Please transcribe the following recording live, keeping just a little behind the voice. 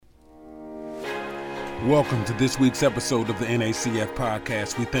Welcome to this week's episode of the NACF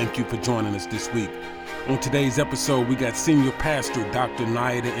podcast. We thank you for joining us this week. On today's episode, we got Senior Pastor Dr.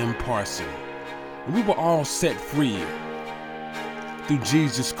 Naida M. Parson. And we were all set free through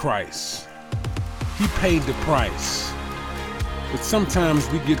Jesus Christ. He paid the price. But sometimes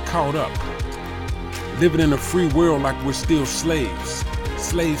we get caught up, living in a free world like we're still slaves.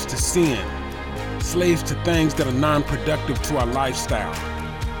 Slaves to sin. Slaves to things that are non-productive to our lifestyle.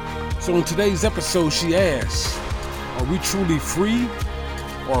 So in today's episode, she asks, are we truly free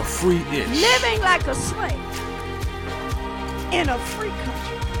or free-ish? Living like a slave in a free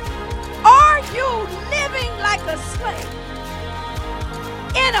country. Are you living like a slave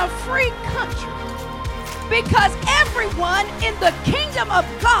in a free country? Because everyone in the kingdom of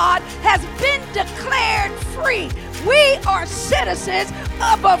God has been declared free. We are citizens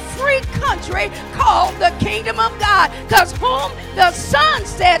of a free country called the kingdom of God. Because whom the Son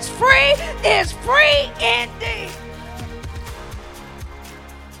sets free is free indeed.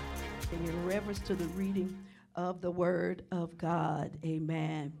 In reverence to the reading of the word of God,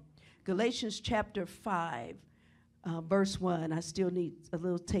 amen. Galatians chapter 5, verse 1. I still need a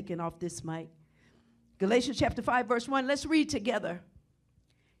little taking off this mic. Galatians chapter 5, verse 1. Let's read together.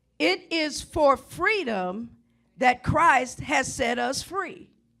 It is for freedom that Christ has set us free.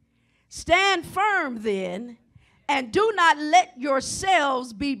 Stand firm then, and do not let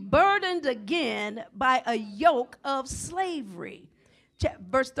yourselves be burdened again by a yoke of slavery.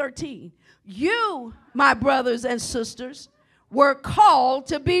 Verse 13. You, my brothers and sisters, were called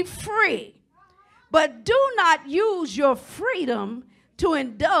to be free, but do not use your freedom to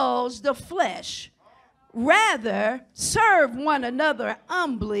indulge the flesh. Rather, serve one another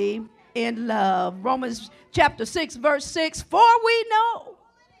humbly in love. Romans chapter 6, verse 6. For we know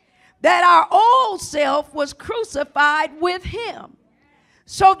that our old self was crucified with him,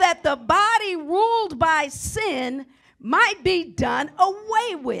 so that the body ruled by sin might be done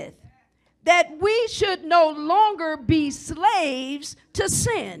away with, that we should no longer be slaves to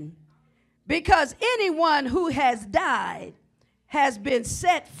sin, because anyone who has died has been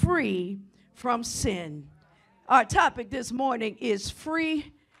set free from sin. Our topic this morning is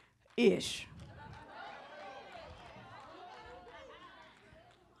free-ish.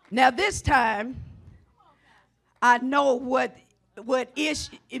 Now this time, I know what ish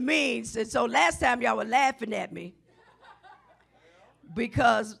it means. And so last time y'all were laughing at me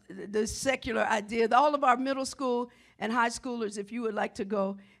because the secular idea, all of our middle school and high schoolers, if you would like to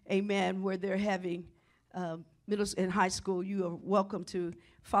go, amen, where they're having middle and high school, you are welcome to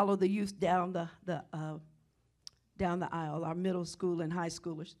follow the youth down the aisle, our middle school and high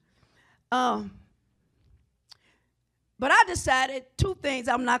schoolers. But I decided two things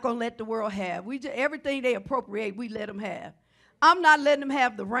I'm not going to let the world have. Everything they appropriate, we let them have. I'm not letting them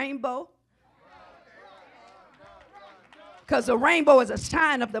have the rainbow, because the rainbow is a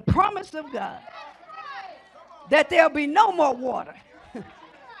sign of the promise of God that there'll be no more water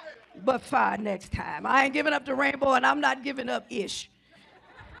but fire next time. I ain't giving up the rainbow, and I'm not giving up ish.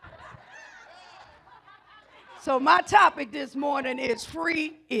 So my topic this morning is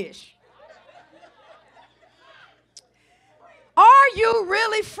free-ish. Are you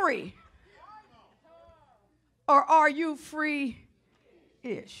really free? Or are you free-ish?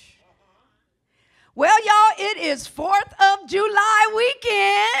 Well, y'all, it is 4th of July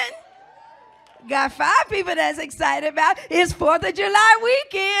weekend. Got 5 people that's excited about it. It's 4th of July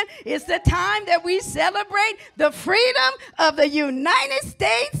weekend. It's the time that we celebrate the freedom of the United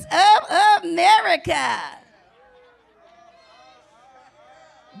States of America.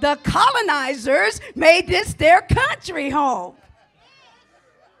 The colonizers made this their country home.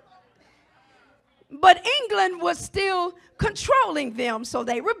 But England was still controlling them, so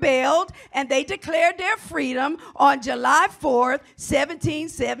they rebelled and they declared their freedom on July 4th,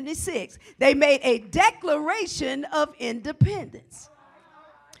 1776. They made a declaration of independence.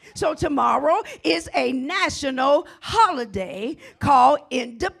 So tomorrow is a national holiday called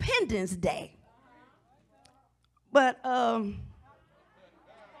Independence Day. But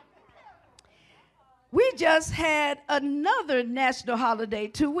we just had another national holiday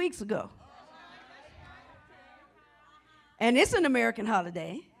 2 weeks ago. And it's an American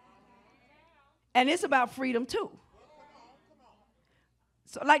holiday. And it's about freedom too.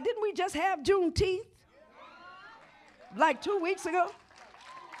 So didn't we just have Juneteenth? 2 weeks ago?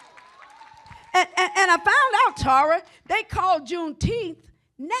 And I found out, Tara, they called Juneteenth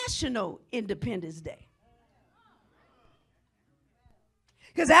National Independence Day.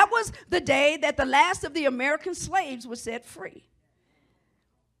 Because that was the day that the last of the American slaves were set free.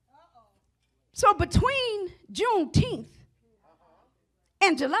 So between Juneteenth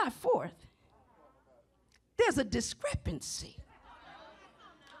and July 4th, there's a discrepancy.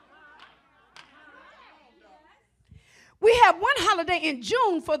 We have one holiday in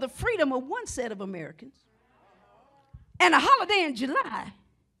June for the freedom of one set of Americans, and a holiday in July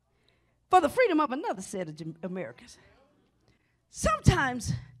for the freedom of another set of Americans.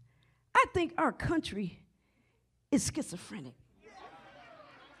 Sometimes I think our country is schizophrenic.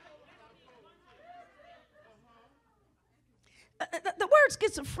 The word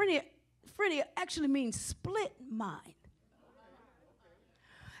schizophrenia actually means split mind.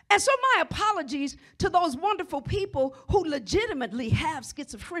 And so my apologies to those wonderful people who legitimately have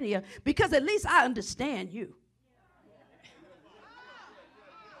schizophrenia, because at least I understand you.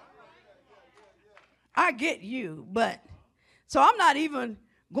 I get you, but so I'm not even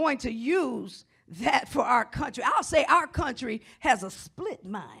going to use that for our country. I'll say our country has a split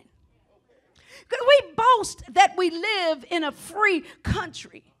mind. Because we boast that we live in a free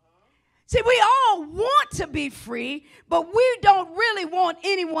country. See, we all want to be free, but we don't really want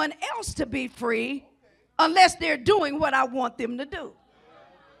anyone else to be free unless they're doing what I want them to do.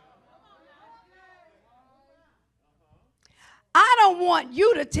 I don't want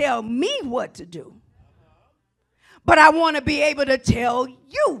you to tell me what to do, but I want to be able to tell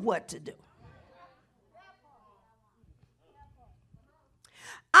you what to do.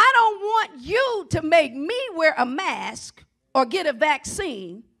 I don't want you to make me wear a mask or get a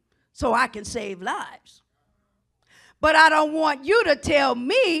vaccine so I can save lives. But I don't want you to tell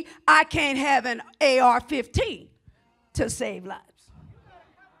me I can't have an AR-15 to save lives.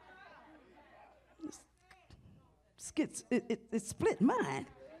 It's split mind.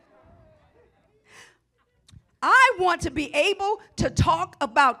 I want to be able to talk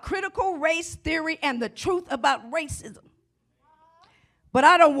about critical race theory and the truth about racism. But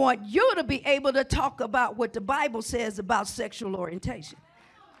I don't want you to be able to talk about what the Bible says about sexual orientation.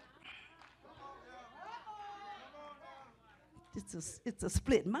 It's a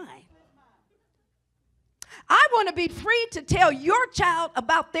split mind. I want to be free to tell your child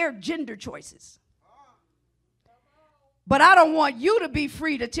about their gender choices. But I don't want you to be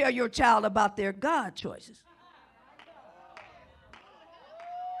free to tell your child about their God choices.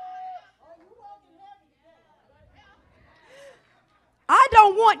 I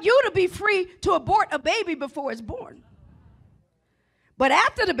don't want you to be free to abort a baby before it's born. But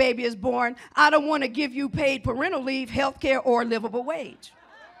after the baby is born, I don't want to give you paid parental leave, health care, or a livable wage.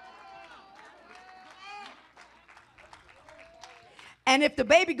 And if the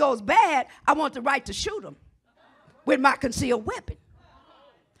baby goes bad, I want the right to shoot him with my concealed weapon.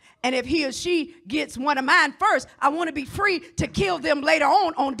 And if he or she gets one of mine first, I want to be free to kill them later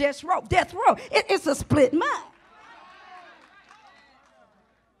on death row. It's a split mind.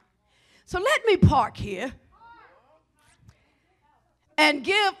 So let me park here and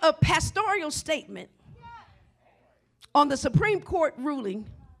give a pastoral statement on the Supreme Court ruling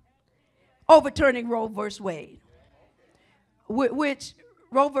overturning Roe versus Wade, which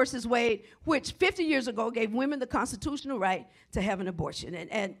Roe versus Wade, which 50 years ago gave women the constitutional right to have an abortion.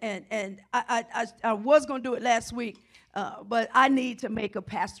 And I was going to do it last week, but I need to make a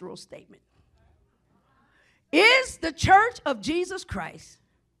pastoral statement. Is the Church of Jesus Christ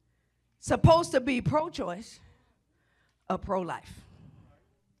supposed to be pro-choice or pro-life?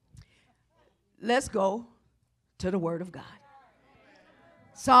 Let's go to the Word of God.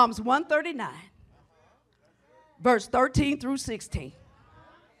 Psalms 139, verse 13 through 16.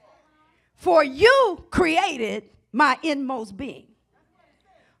 For you created my inmost being.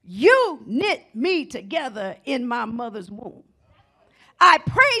 You knit me together in my mother's womb. I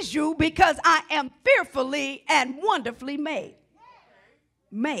praise you because I am fearfully and wonderfully made.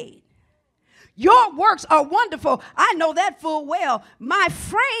 Your works are wonderful. I know that full well. My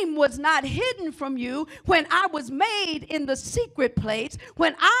frame was not hidden from you when I was made in the secret place,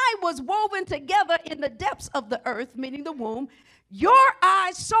 when I was woven together in the depths of the earth, meaning the womb. Your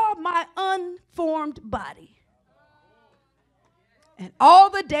eyes saw my unformed body. And all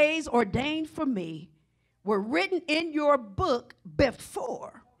the days ordained for me were written in your book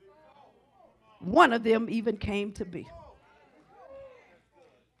before one of them even came to be.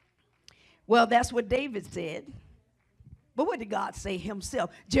 Well, that's what David said. But what did God say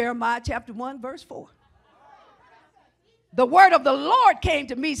himself? Jeremiah chapter 1, verse 4. The word of the Lord came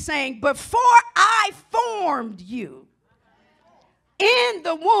to me saying, before I formed you in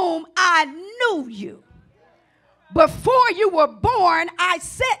the womb, I knew you. Before you were born, I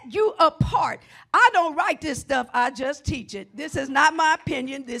set you apart. I don't write this stuff. I just teach it. This is not my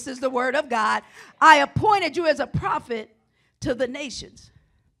opinion. This is the word of God. I appointed you as a prophet to the nations.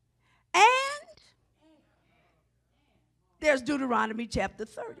 And there's Deuteronomy chapter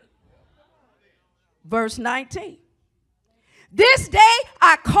 30. Verse 19. This day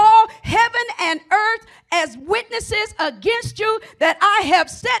I call heaven and earth as witnesses against you that I have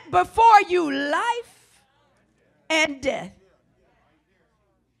set before you life and death,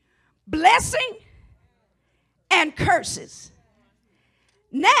 blessing and curses.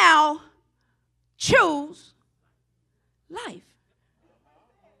 Now choose life,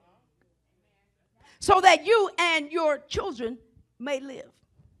 so that you and your children may live.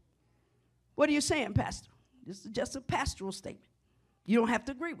 What are you saying, Pastor? This is just a pastoral statement. You don't have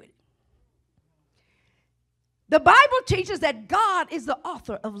to agree with it. The Bible teaches that God is the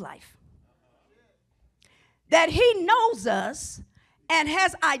author of life, that he knows us and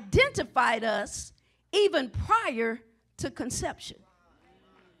has identified us even prior to conception.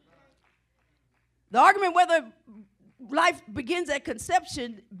 The argument whether life begins at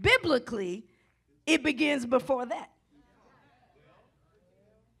conception, biblically, it begins before that.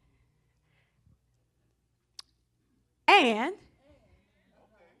 And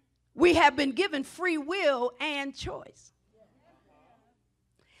we have been given free will and choice.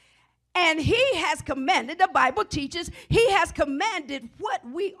 And he has commanded, the Bible teaches, he has commanded what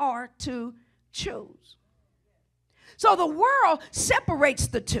we are to choose. So the world separates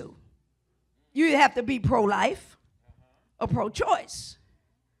the two. You have to be pro-life or pro-choice.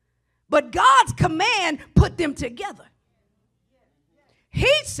 But God's command put them together.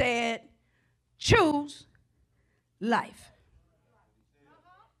 He said, choose life.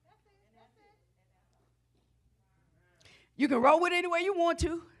 You can roll with it any way you want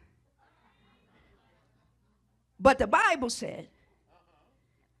to. But the Bible said,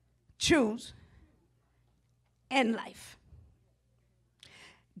 choose and life.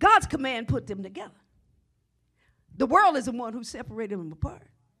 God's command put them together. The world is the one who separated them apart.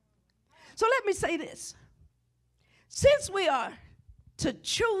 So let me say this. Since we are to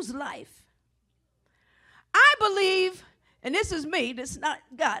choose life, I believe, and this is me, this is not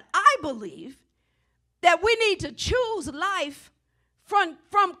God, I believe that we need to choose life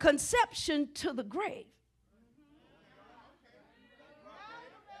from conception to the grave.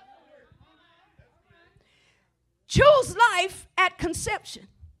 Choose life at conception.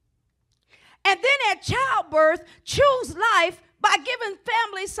 And then at childbirth, choose life by giving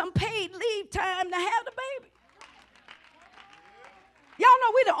families some paid leave time to have the baby. Y'all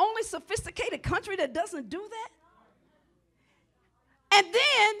know we're the only sophisticated country that doesn't do that? And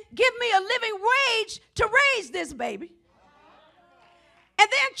then give me a living wage to raise this baby. And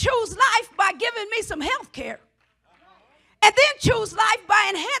then choose life by giving me some health care. And then choose life by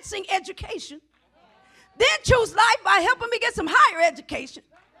enhancing education. Then choose life by helping me get some higher education.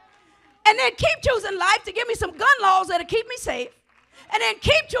 And then keep choosing life to give me some gun laws that'll keep me safe. And then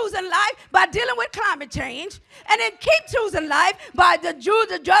keep choosing life by dealing with climate change. And then keep choosing life by the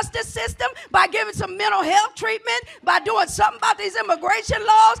justice system, by giving some mental health treatment, by doing something about these immigration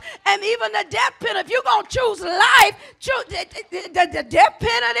laws, and even the death penalty. If you're going to choose life, choose the death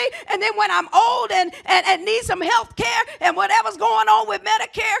penalty. And then when I'm old and need some health care and whatever's going on with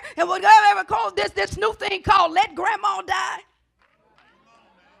Medicare and whatever called this new thing called let grandma die.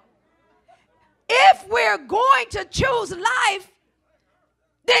 If we're going to choose life,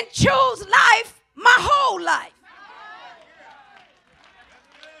 then choose life my whole life.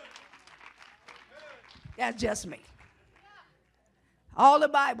 That's just me. All the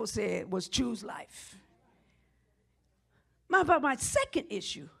Bible said was choose life. My second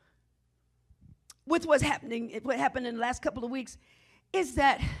issue with what happened in the last couple of weeks is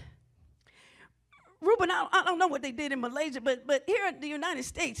that, Ruben, I don't know what they did in Malaysia, but here in the United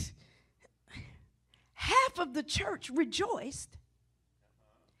States, half of the church rejoiced,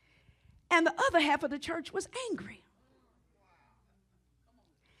 and the other half of the church was angry.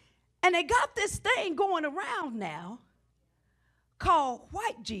 And they got this thing going around now called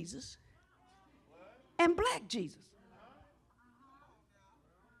white Jesus and black Jesus.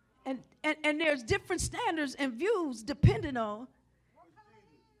 And there's different standards and views depending on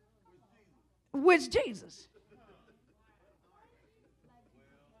which Jesus.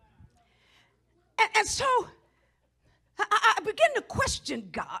 And so I began to question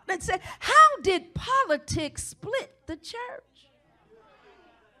God and said, how did politics split the church?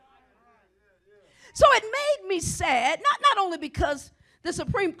 So it made me sad, not only because the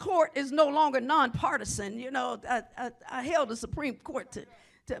Supreme Court is no longer nonpartisan. You know, I held the Supreme Court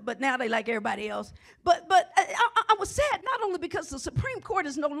but now they like everybody else. But I was sad not only because the Supreme Court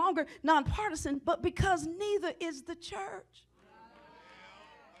is no longer nonpartisan, but because neither is the church.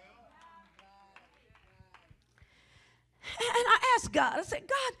 And I asked God, I said,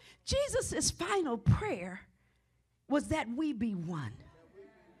 God, Jesus' final prayer was that we be one.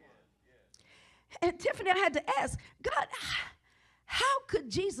 And Tiffany, I had to ask, God, how could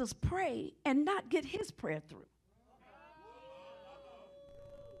Jesus pray and not get his prayer through?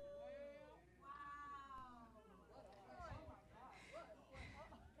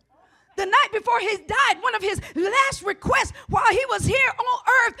 The night before he died, one of his last requests while he was here on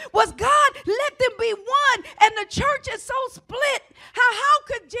earth was, God, let them be one. And the church is so split. How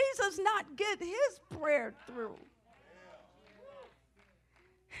could Jesus not get his prayer through?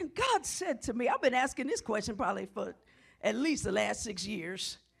 And God said to me, I've been asking this question probably for at least the last 6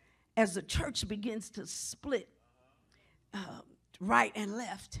 years, as the church begins to split right and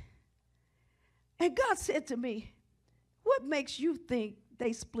left. And God said to me, what makes you think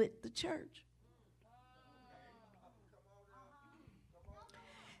they split the church?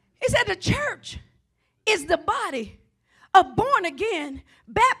 He said the church is the body of born again,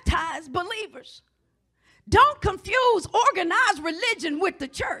 baptized believers. Don't confuse organized religion with the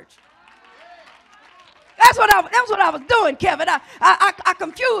church. That's what I was doing, Kevin. I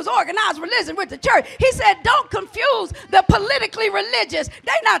confused organized religion with the church. He said, don't confuse the politically religious.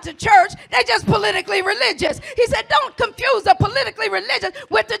 They're not the church. They're just politically religious. He said, don't confuse the politically religious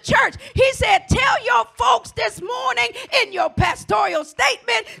with the church. He said, tell your folks this morning in your pastoral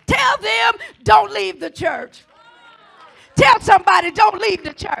statement, tell them, don't leave the church. Tell somebody, don't leave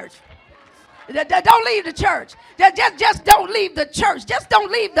the church. Don't leave the church. Just don't leave the church. Just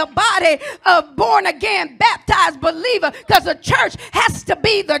don't leave the body of born again, baptized believer, because the church has to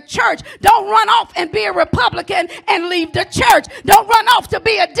be the church. Don't run off and be a Republican and leave the church. Don't run off to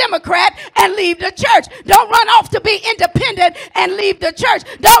be a Democrat and leave the church. Don't run off to be independent and leave the church.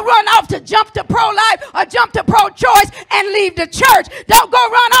 Don't run off to jump to pro-life or jump to pro-choice and leave the church. Don't go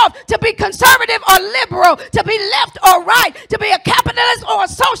run off to be conservative or liberal, to be left or right, to be a capitalist or a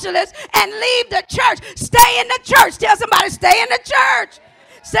socialist and leave the church. Stay in the church. Tell somebody, stay in the church.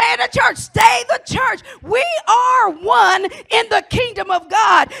 Stay in the church. Stay the church. We are one in the kingdom of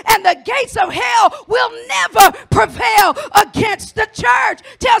God, and the gates of hell will never prevail against the church.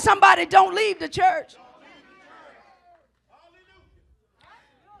 Tell somebody, don't leave the church.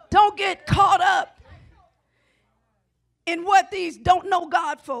 Don't get caught up in what these don't know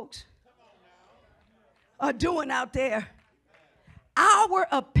God folks are doing out there. Our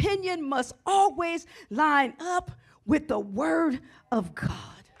opinion must always line up with the word of God.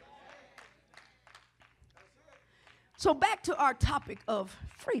 So back to our topic of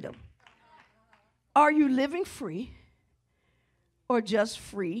freedom. Are you living free or just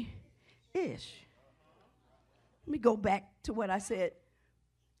free-ish? Let me go back to what I said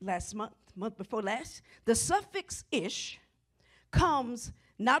last month before last. The suffix ish comes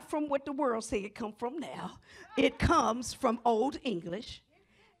not from what the world say it come from now. It comes from Old English,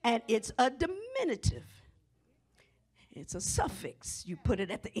 and it's a diminutive. It's a suffix. You put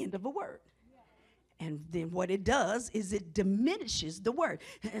it at the end of a word. And then what it does is it diminishes the word.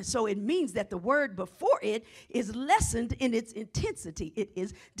 And so it means that the word before it is lessened in its intensity. It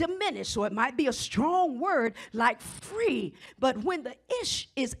is diminished. So it might be a strong word like free, but when the ish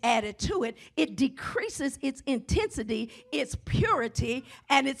is added to it, it decreases its intensity, its purity,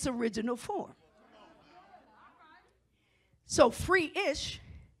 and its original form. So free-ish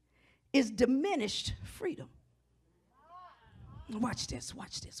is diminished freedom. Watch this,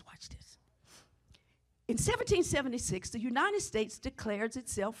 watch this, watch this. In 1776, the United States declares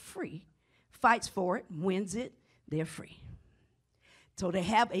itself free, fights for it, wins it, they're free. So they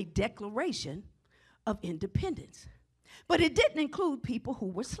have a declaration of independence. But it didn't include people who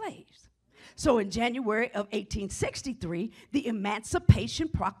were slaves. So in January of 1863, the Emancipation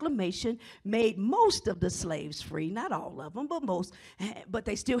Proclamation made most of the slaves free, not all of them, but most, but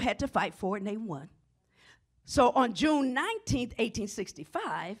they still had to fight for it and they won. So on June 19th,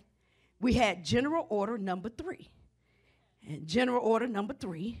 1865, we had General Order Number 3. And General Order Number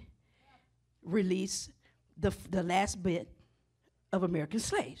 3 released the last bit of American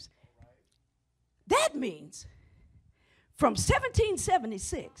slaves. That means from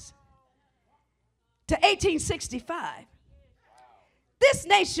 1776 to 1865, this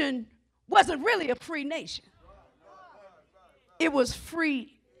nation wasn't really a free nation. It was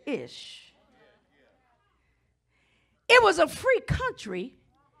free-ish. It was a free country,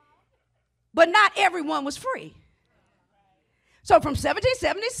 but not everyone was free. So from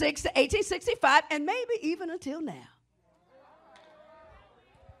 1776 to 1865, and maybe even until now,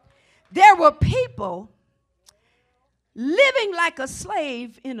 there were people living like a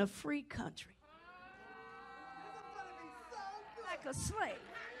slave in a free country. Like a slave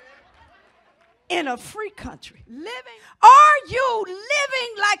in a free country. Are you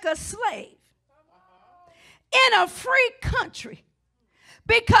living like a slave in a free country?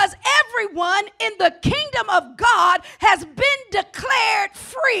 Because everyone everyone in the kingdom of God has been declared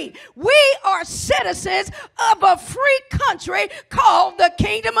free. We are citizens of a free country called the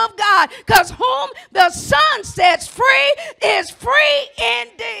kingdom of God, because whom the Son sets free is free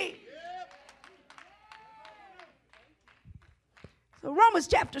indeed. So Romans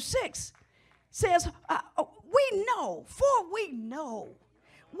chapter 6 says, we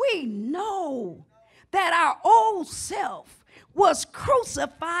know that our old self was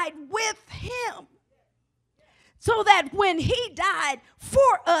crucified with him, so that when he died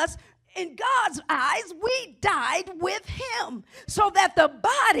for us, in God's eyes, we died with him, so that the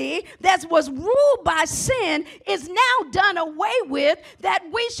body that was ruled by sin is now done away with, that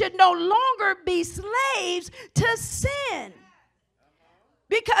we should no longer be slaves to sin.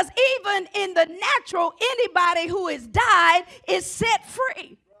 Because even in the natural, anybody who has died is set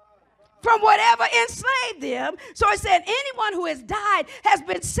free from whatever enslaved them. So it said anyone who has died has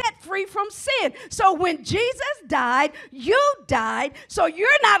been set free from sin. So when Jesus died, you died. So you're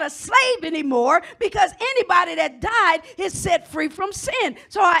not a slave anymore, because anybody that died is set free from sin.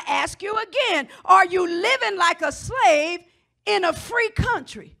 So I ask you again, are you living like a slave in a free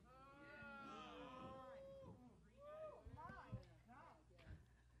country?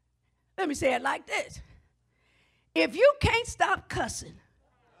 Let me say it like this. If you can't stop cussing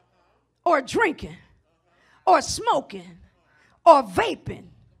or drinking or smoking or vaping,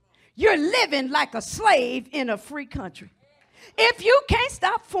 you're living like a slave in a free country. If you can't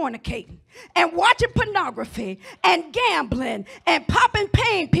stop fornicating and watching pornography and gambling and popping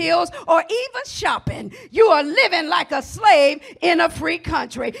pain pills or even shopping, you are living like a slave in a free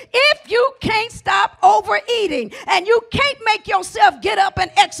country. If you can't stop overeating and you can't make yourself get up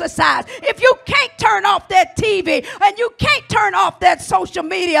and exercise, if you can't turn off that TV and you can't turn off that social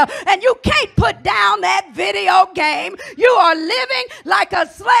media and you can't put down that video game, you are living like a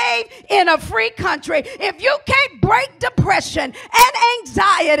slave in a free country. If you can't break depression and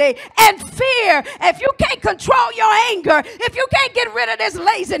anxiety and fear, if you can't control your anger, if you can't get rid of this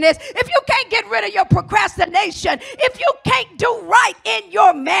laziness, if you can't get rid of your procrastination, if you can't do right in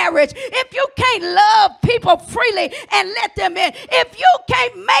your marriage, if you can't love people freely and let them in, if you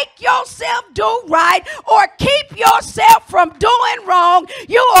can't make yourself do right or keep yourself from doing wrong,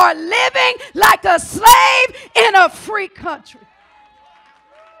 you are living like a slave in a free country.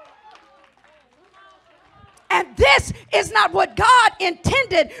 And this is not what God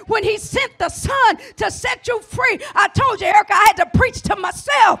intended when he sent the Son to set you free. I told you, Erica, I had to preach to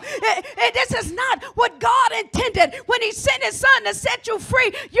myself. This is not what God intended when he sent his Son to set you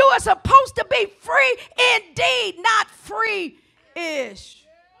free. You are supposed to be free indeed, not free-ish.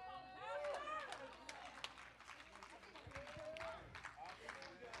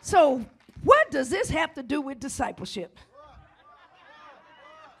 So what does this have to do with discipleship?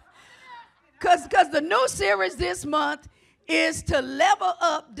 Because the new series this month is to level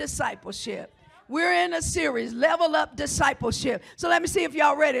up discipleship. We're in a series, Level Up Discipleship. So let me see if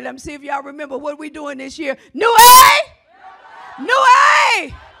y'all ready. Let me see if y'all remember what we're doing this year. New A! New A!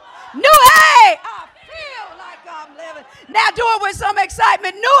 New A! I feel like I'm living. Now do it with some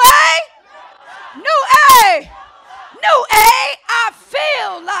excitement. New A! New A! New A! I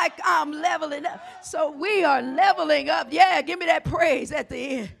feel like I'm leveling up. So we are leveling up. Yeah, give me that praise at the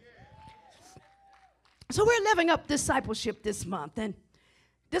end. So we're living up discipleship this month, and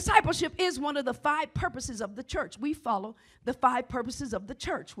discipleship is one of the 5 purposes of the church. We follow the 5 purposes of the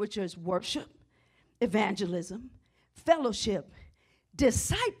church, which is worship, evangelism, fellowship,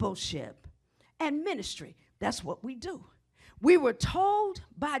 discipleship, and ministry. That's what we do. We were told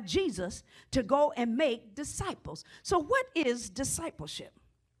by Jesus to go and make disciples. So what is discipleship?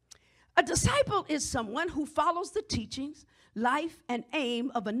 A disciple is someone who follows the teachings, life, and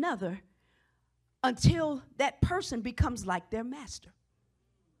aim of another until that person becomes like their master.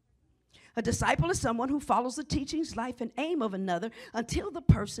 A disciple is someone who follows the teachings, life, and aim of another until the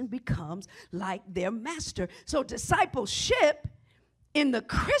person becomes like their master. So discipleship, in the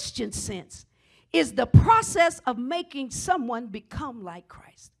Christian sense, is the process of making someone become like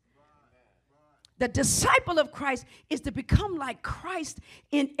Christ. The disciple of Christ is to become like Christ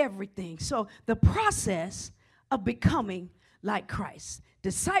in everything. So the process of becoming like Christ.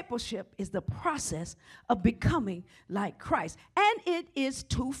 Discipleship is the process of becoming like Christ. And it is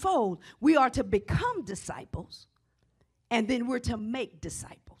twofold. We are to become disciples, and then we're to make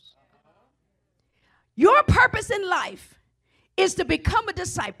disciples. Your purpose in life is to become a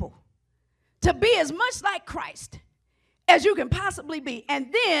disciple, to be as much like Christ as you can possibly be,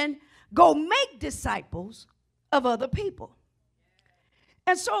 and then go make disciples of other people.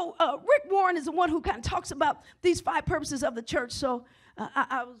 And so Rick Warren is the one who kind of talks about these 5 purposes of the church. So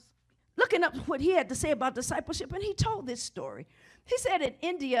I was looking up what he had to say about discipleship, and he told this story. He said in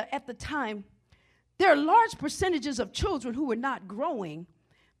India at the time, there are large percentages of children who were not growing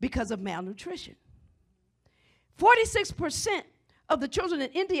because of malnutrition. 46% of the children in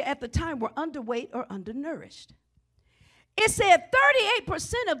India at the time were underweight or undernourished. It said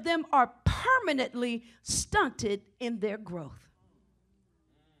 38% of them are permanently stunted in their growth.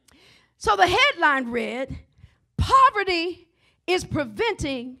 So the headline read, "Poverty is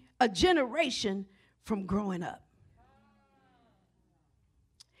preventing a generation from growing up."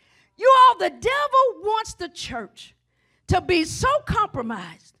 You all, the devil wants the church to be so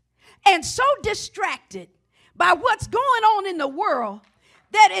compromised and so distracted by what's going on in the world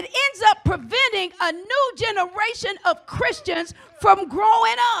that it ends up preventing a new generation of Christians from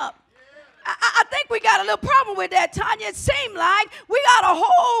growing up. I think we got a little problem with that, Tanya. It seemed like we got a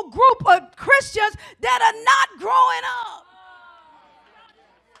whole group of Christians that are not growing up.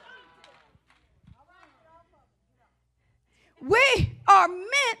 We are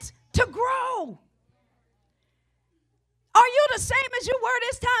meant to grow. Are you the same as you were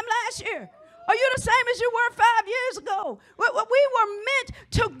this time last year? Are you the same as you were 5 years ago? We were meant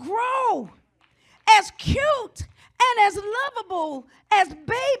to grow. As cute and as lovable as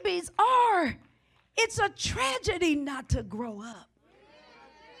babies are, it's a tragedy not to grow up.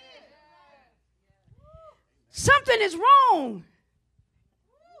 Something is wrong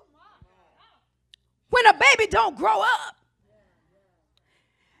when a baby don't grow up.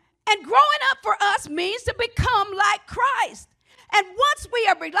 And growing up for us means to become like Christ. And once we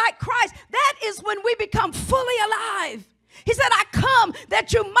are like Christ, that is when we become fully alive. He said, "I come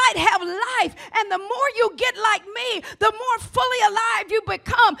that you might have life." And the more you get like me, the more fully alive you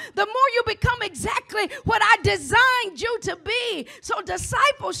become, the more you become exactly what I designed you to be. So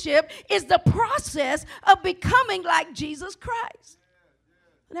discipleship is the process of becoming like Jesus Christ.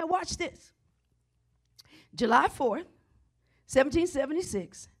 Now watch this. July 4th,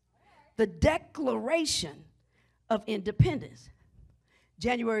 1776, the Declaration of Independence.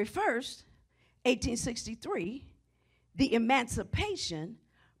 January 1st, 1863, the Emancipation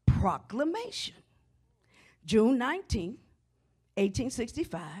Proclamation. June 19th,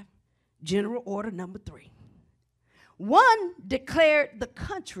 1865, General Order Number 3. One declared the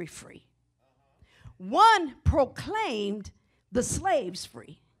country free. One proclaimed the slaves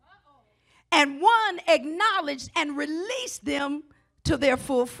free. And one acknowledged and released them to their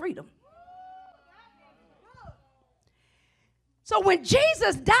full freedom. So when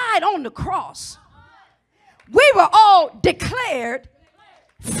Jesus died on the cross, we were all declared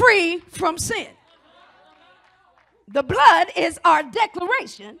free from sin. The blood is our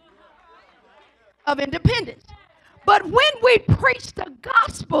declaration of independence. But when we preach the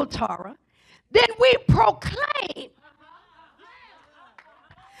gospel, Tara, then we proclaim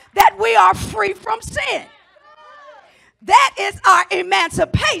that we are free from sin. That is our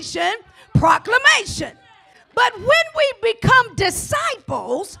emancipation proclamation. But when we become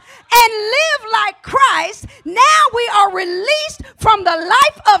disciples and live like Christ, now we are released from the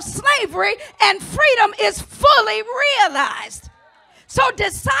life of slavery and freedom is fully realized. So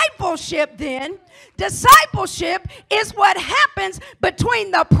discipleship is what happens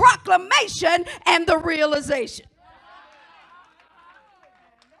between the proclamation and the realization.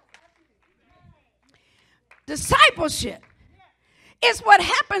 Discipleship is what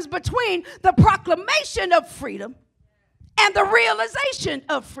happens between the proclamation of freedom and the realization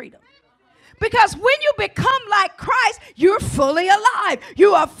of freedom. Because when you become like Christ, you're fully alive.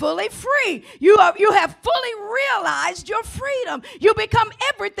 You are fully free. You have fully realized your freedom. You become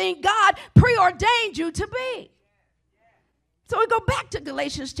everything God preordained you to be. So we go back to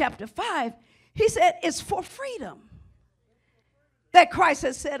Galatians chapter 5. He said it's for freedom that Christ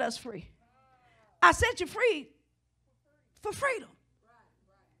has set us free. I set you free for freedom.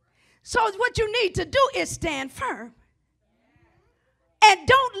 So what you need to do is stand firm. And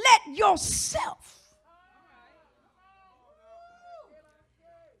don't let yourself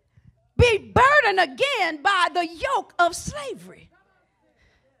be burdened again by the yoke of slavery.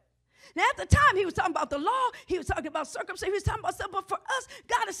 Now, at the time, he was talking about the law. He was talking about circumcision. He was talking about stuff. But for us,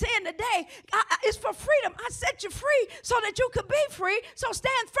 God is saying today, it's for freedom. I set you free so that you could be free. So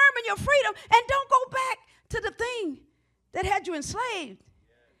stand firm in your freedom and don't go back to the thing that had you enslaved.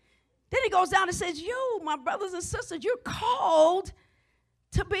 Then he goes down and says, you, my brothers and sisters, you're called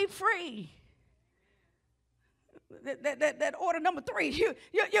to be free. That order number 3,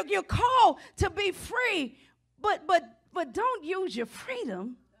 you're called to be free, but don't use your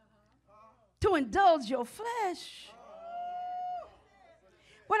freedom to indulge your flesh.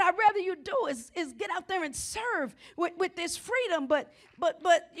 What I'd rather you do is get out there and serve with this freedom, but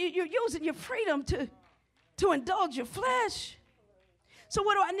you're using your freedom to indulge your flesh. So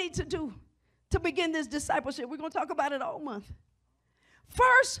what do I need to do to begin this discipleship? We're going to talk about it all month.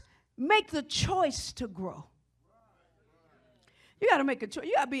 First, make the choice to grow. You got to make a choice.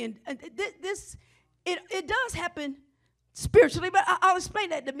 You got to be in this. It does happen spiritually, but I'll explain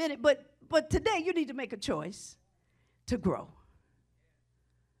that in a minute. But today you need to make a choice to grow.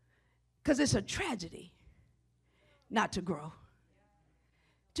 Because it's a tragedy not to grow.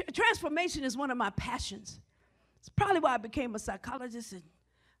 Transformation is one of my passions. It's probably why I became a psychologist, and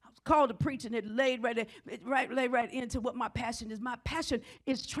I was called to preach, and it laid right into what my passion is. My passion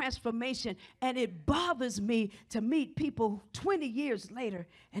is transformation, and it bothers me to meet people 20 years later,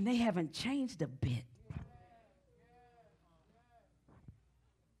 and they haven't changed a bit.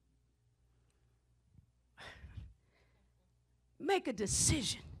 Make a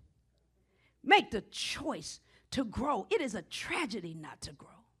decision. Make the choice to grow. It is a tragedy not to grow.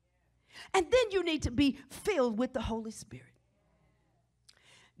 And then you need to be filled with the Holy Spirit.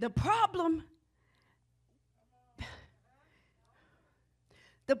 The problem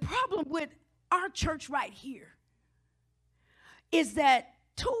with our church right here is that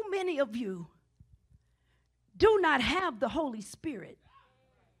too many of you do not have the Holy Spirit,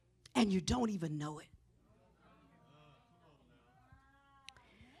 and you don't even know it.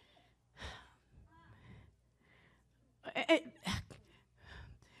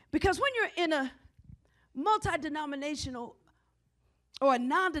 Because when you're in a multi-denominational or a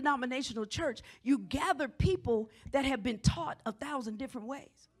non-denominational church, you gather people that have been taught 1,000 different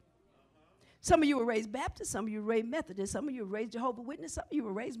ways. Some of you were raised Baptist, some of you were raised Methodist, some of you were raised Jehovah's Witness, some of you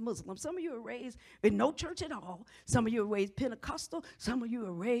were raised Muslim, some of you were raised in no church at all, some of you were raised Pentecostal, some of you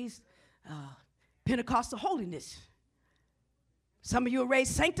were raised Pentecostal holiness. Some of you were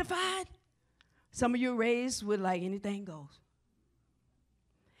raised sanctified, some of you were raised with like anything goes.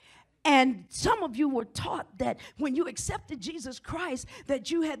 And some of you were taught that when you accepted Jesus Christ,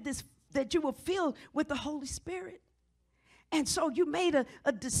 that you were filled with the Holy Spirit. And so you made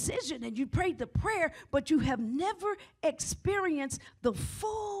a decision and you prayed the prayer, but you have never experienced the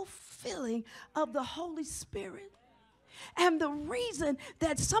full filling of the Holy Spirit. And the reason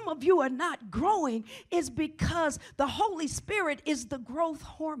that some of you are not growing is because the Holy Spirit is the growth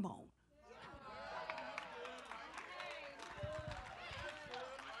hormone.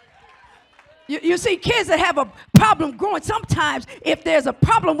 You see, kids that have a problem growing, sometimes if there's a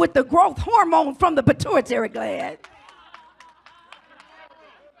problem with the growth hormone from the pituitary gland,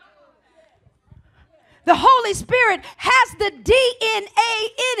 the Holy Spirit has the DNA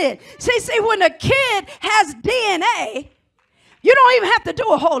in it. See, when a kid has DNA, you don't even have to do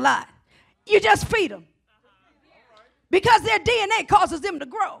a whole lot. You just feed them. Because their DNA causes them to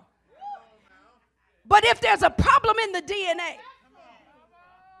grow. But if there's a problem in the DNA,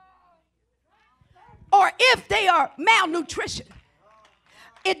 or if they are malnutrition,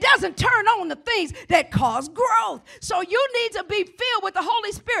 it doesn't turn on the things that cause growth. So you need to be filled with the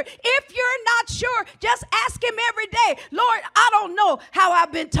Holy Spirit. If you're not sure, just ask him every day. Lord, I don't know how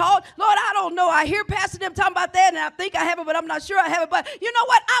I've been taught. Lord, I don't know. I hear Pastor them talking about that, and I think I have it, but I'm not sure I have it. But you know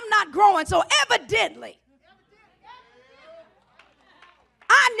what? I'm not growing. So evidently,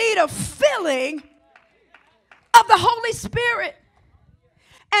 I need a filling of the Holy Spirit.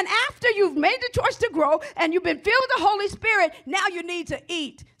 And after you've made the choice to grow and you've been filled with the Holy Spirit, now you need to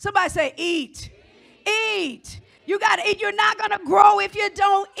eat. Somebody say eat. Eat. You got to eat. You're not going to grow if you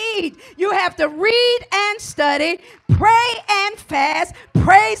don't eat. You have to read and study, pray and fast,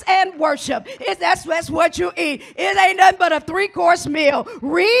 praise and worship. That's what you eat. It ain't nothing but a 3-course meal.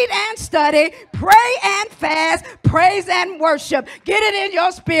 Read and study, pray and fast, praise and worship. Get it in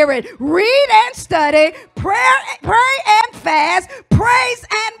your spirit. Read and study, pray and fast, praise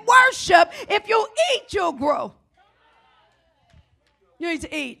and worship. If you eat, you'll grow. You need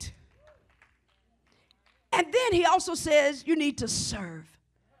to eat. And then he also says you need to serve.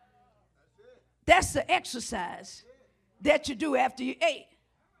 That's the exercise that you do after you ate.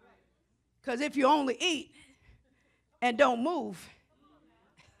 Because if you only eat and don't move,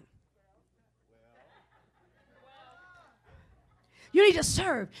 you need to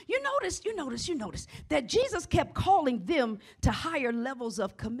serve. You notice that Jesus kept calling them to higher levels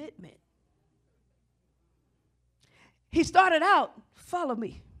of commitment. He started out, follow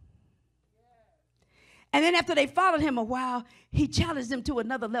me. And then after they followed him a while, he challenged them to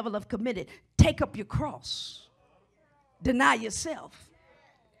another level of commitment. Take up your cross. Deny yourself.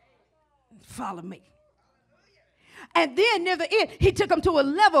 Follow me. And then near the end, he took them to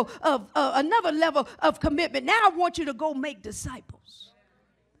another level of commitment. Now I want you to go make disciples.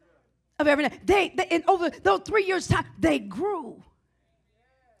 of every nation. They in over those 3 years' time, they grew.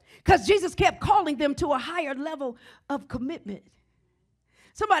 Because Jesus kept calling them to a higher level of commitment.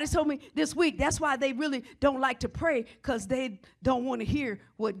 Somebody told me this week that's why they really don't like to pray, because they don't want to hear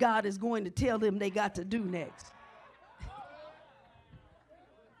what God is going to tell them they got to do next.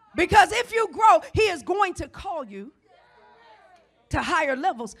 Because if you grow, he is going to call you to higher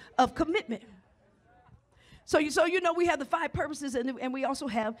levels of commitment. So you know we have the 5 purposes, and we also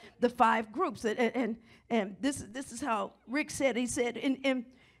have the 5 groups. And this is how Rick said. He said,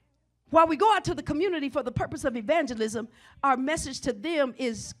 while we go out to the community for the purpose of evangelism, our message to them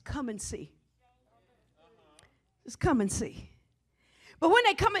is come and see. Just come and see. But when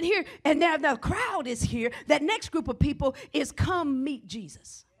they come in here and now the crowd is here, that next group of people is come meet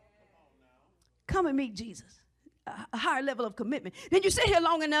Jesus. Come and meet Jesus. A higher level of commitment. Then you sit here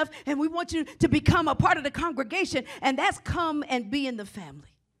long enough and we want you to become a part of the congregation, and that's come and be in the family.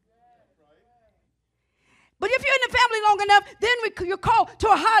 But if you're in the family long enough, then you're called to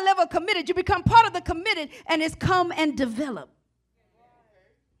a higher level of committed. You become part of the committed, and it's come and develop.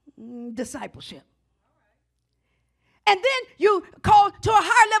 Discipleship. And then you call to a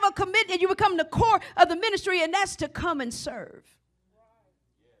higher level of commitment, and you become the core of the ministry, and that's to come and serve.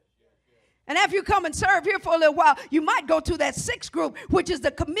 And after you come and serve here for a little while, you might go to that 6th group, which is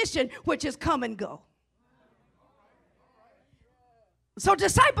the commission, which is come and go. So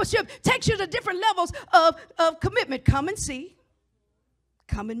discipleship takes you to different levels of commitment. Come and see.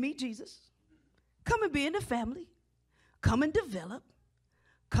 Come and meet Jesus. Come and be in the family. Come and develop.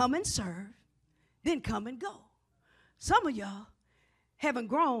 Come and serve. Then come and go. Some of y'all haven't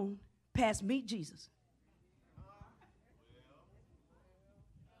grown past meet Jesus.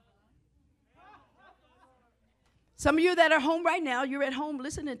 Some of you that are home right now, you're at home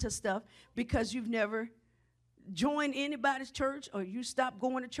listening to stuff because you've never joined anybody's church, or you stopped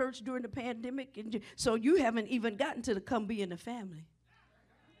going to church during the pandemic, and so you haven't even gotten to the come be in the family.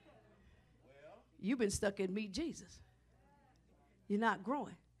 You've been stuck in meet Jesus. You're not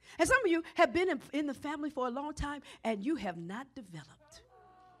growing. And some of you have been in the family for a long time, and you have not developed.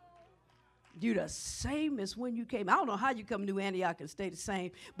 You're the same as when you came. I don't know how you come to New Antioch and stay the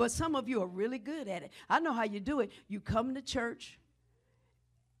same, but some of you are really good at it. I know how you do it. You come to church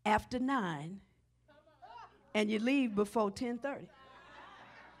after 9, and you leave before 10:30.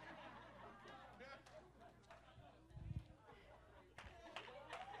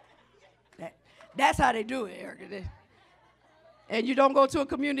 That's how they do it, Erica. And you don't go to a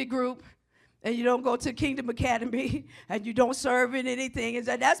community group, and you don't go to Kingdom Academy, and you don't serve in anything. And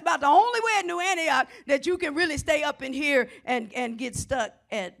so that's about the only way in New Antioch that you can really stay up in here and get stuck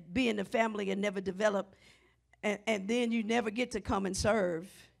at being the family and never develop. And then you never get to come and serve,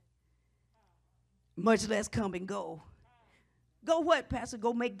 much less come and go. Go what, Pastor?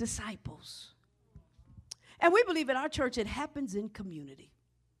 Go make disciples. And we believe at our church it happens in community.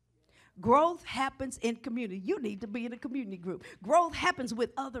 Growth happens in community. You need to be in a community group. Growth happens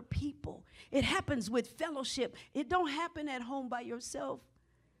with other people. It happens with fellowship. It don't happen at home by yourself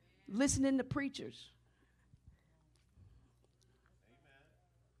listening to preachers.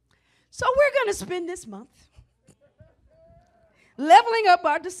 So we're going to spend this month leveling up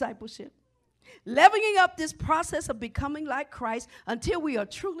our discipleship, leveling up this process of becoming like Christ until we are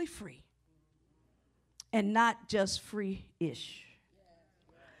truly free, and not just free-ish.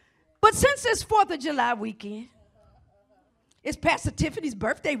 But since it's 4th of July weekend, it's Pastor Tiffany's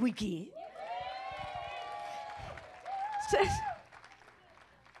birthday weekend.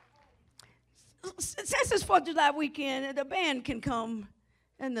 Since it's 4th of July weekend, the band can come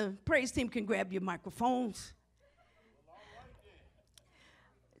and the praise team can grab your microphones.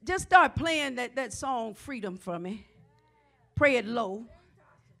 Just start playing that song, Freedom, for me. Pray it low,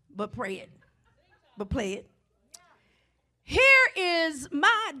 but pray it. But play it. Here is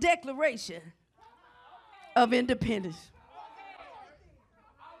my declaration of independence.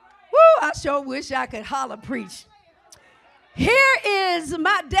 Woo, I sure wish I could holler preach. Here is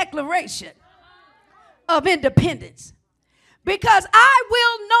my declaration of independence. Because I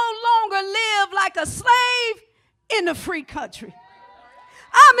will no longer live like a slave in the free country.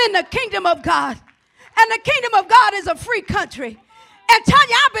 I'm in the kingdom of God. And the kingdom of God is a free country. And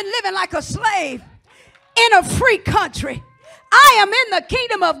Tanya, I've been living like a slave in a free country. I am in the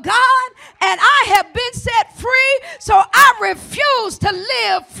kingdom of God and I have been set free, so I refuse to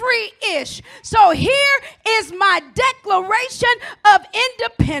live free-ish. So here is my declaration of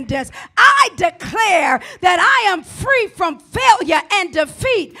independence. I declare that I am free from failure and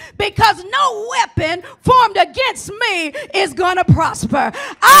defeat because no weapon formed against me is going to prosper.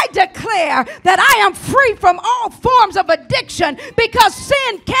 I declare that I am free from all forms of addiction because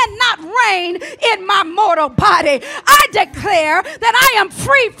sin cannot reign in my mortal body. I declare that I am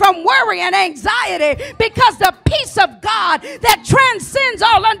free from worry and anxiety because the peace of God that transcends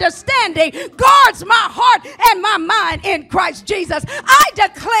all understanding guards my heart and my mind in Christ Jesus. I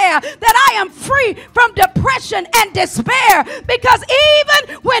declare that I am free from depression and despair because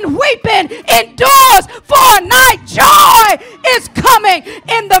even when weeping endures for a night, joy is coming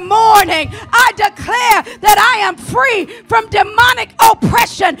in the morning. I declare that I am free from demonic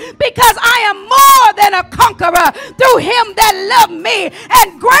oppression because I am more than a conqueror through him that loved me,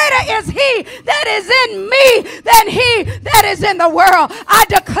 and greater is he that is in me than he that is in the world. I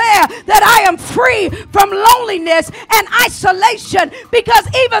declare that I am free from loneliness and isolation because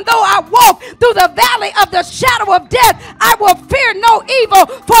even though I walk through the valley of the shadow of death, I will fear no evil,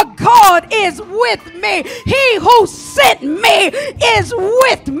 for God is with me. He who sent me is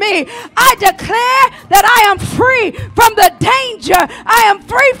with me. I declare that I am free from the danger. I am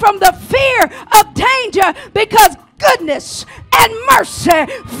free from the fear of danger because goodness and mercy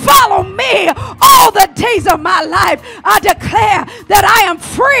follow me all the days of my life. I declare that I am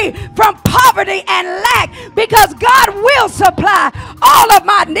free from poverty and lack because God will supply all of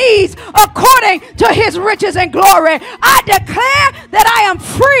my needs according to his riches and glory. I declare that I am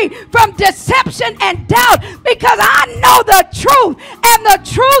free from deception and doubt because I know the truth and the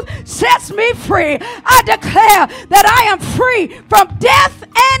truth sets me free. I declare that I am free from death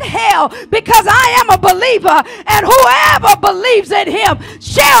and hell because I am a believer, and whoever believes in him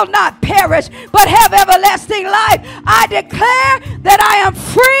shall not perish but have everlasting life. I declare that I am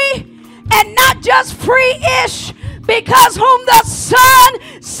free, and not just free-ish, because whom the Son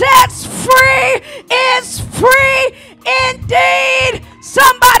sets free is free indeed.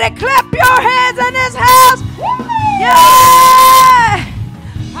 Somebody clap your hands in this house. Yeah!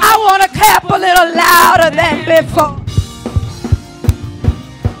 I want to clap a little louder than before.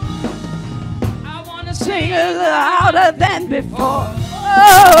 Sing louder than before. Oh,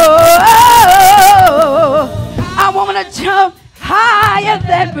 I want to jump higher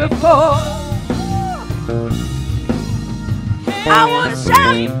than before. I want to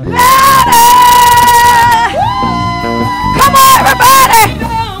shout louder. Come on, everybody.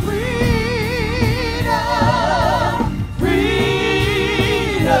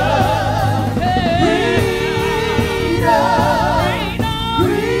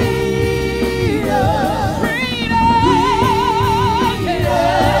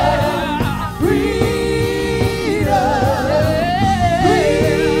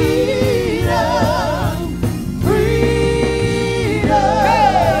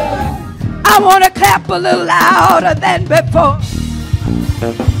 I want to clap a little louder than before.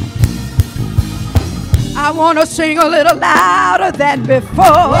 I want to sing a little louder than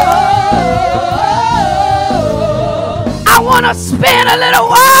before. I want to spin a little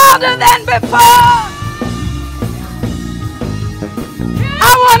wilder than before.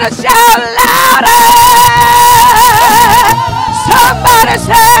 I want to shout louder. Somebody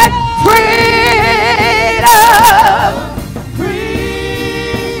said freedom.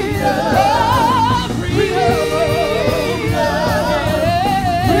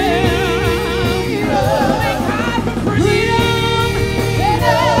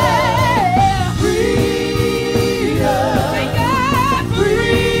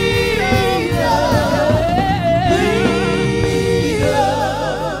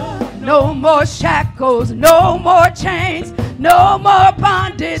 No more shackles, no more chains, no more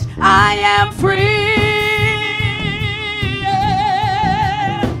bondage. I am free.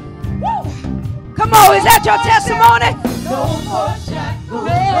 Yeah. Woo. Come on, is that your testimony? No more shackles,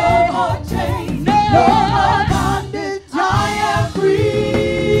 no more chains, no more bondage. I am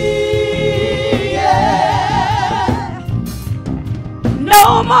free. Yeah.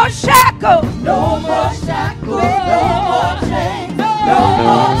 No more shackles, no more shackles, no more chains, no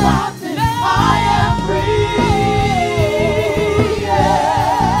more bondage.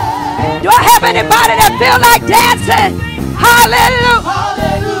 Do I have anybody that feel like dancing? Hallelujah.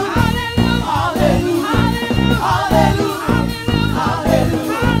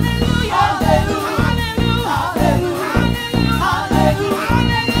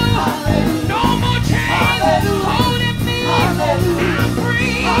 No more chains holding me. I'm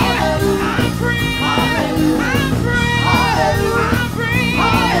free. I'm free. I'm free.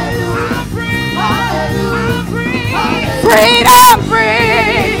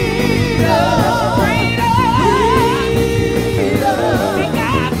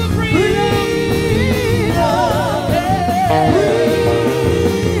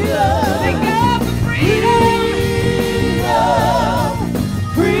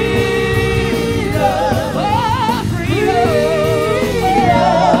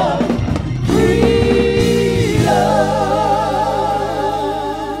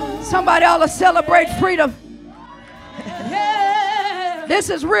 Somebody ought to celebrate freedom. This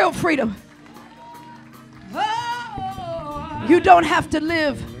is real freedom. You don't have to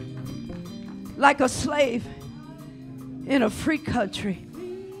live like a slave in a free country.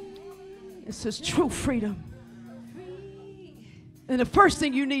 This is true freedom. And the first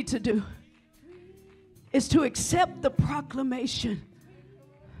thing you need to do is to accept the proclamation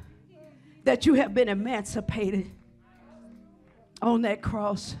that you have been emancipated on that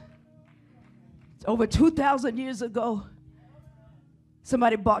cross. Over 2,000 years ago,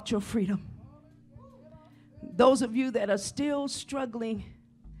 somebody bought your freedom. Those of you that are still struggling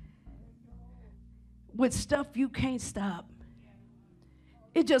with stuff you can't stop,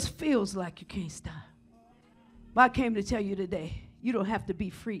 it just feels like you can't stop. But I came to tell you today, you don't have to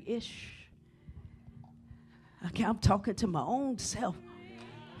be free-ish. Okay, I'm talking to my own self.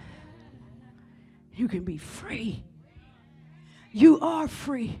 You can be free. You are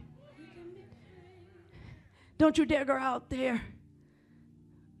free. Don't you dare go out there,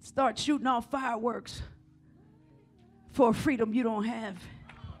 start shooting off fireworks for a freedom you don't have.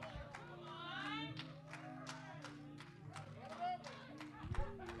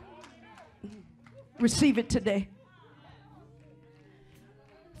 Receive it today.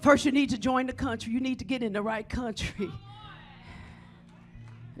 First, you need to join the country. You need to get in the right country.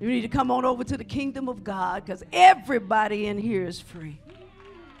 You need to come on over to the kingdom of God, because everybody in here is free.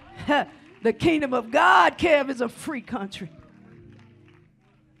 The kingdom of God, Kev, is a free country.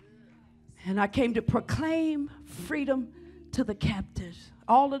 And I came to proclaim freedom to the captives.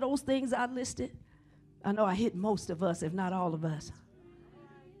 All of those things I listed, I know I hit most of us, if not all of us.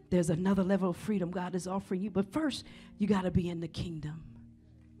 There's another level of freedom God is offering you. But first, you got to be in the kingdom.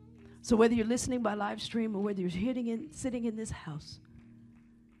 So whether you're listening by live stream or whether you're sitting in this house,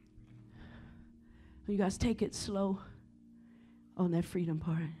 you guys take it slow on that freedom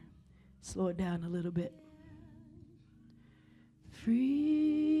part. Slow it down a little bit. Freedom,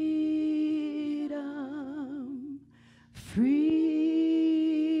 freedom,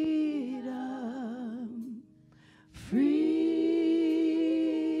 freedom.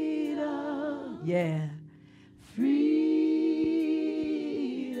 Yeah. Freedom.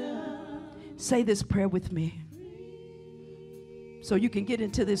 Say this prayer with me so you can get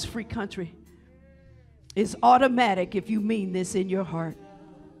into this free country. It's automatic if you mean this in your heart.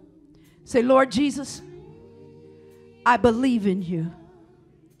 Say, Lord Jesus, I believe in you.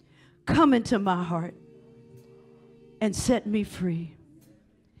 Come into my heart and set me free.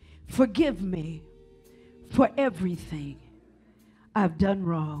 Forgive me for everything I've done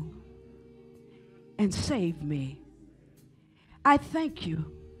wrong and save me. I thank you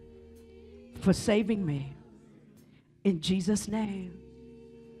for saving me. In Jesus' name,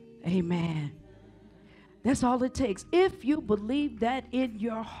 amen. That's all it takes. If you believe that in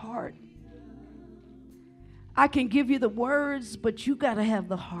your heart, I can give you the words, but you got to have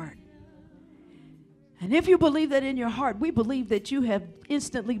the heart. And if you believe that in your heart, we believe that you have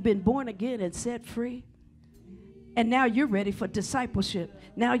instantly been born again and set free. And now you're ready for discipleship.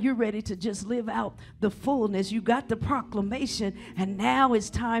 Now you're ready to just live out the fullness. You got the proclamation, and now it's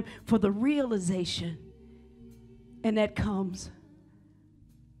time for the realization. And that comes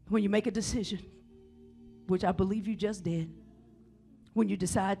when you make a decision, which I believe you just did. When you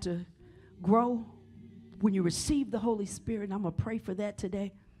decide to grow, when you receive the Holy Spirit, and I'm going to pray for that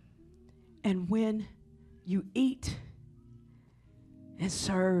today. And when you eat and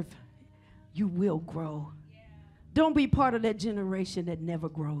serve, you will grow. Don't be part of that generation that never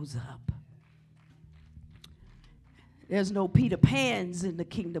grows up. There's no Peter Pans in the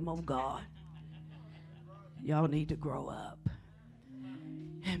kingdom of God. Y'all need to grow up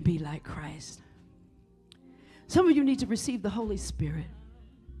and be like Christ. Some of you need to receive the Holy Spirit.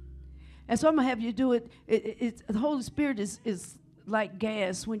 And so I'm going to have you do it. The Holy Spirit is like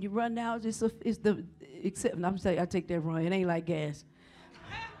gas. When you run out, except I'm saying I take that wrong. It ain't like gas.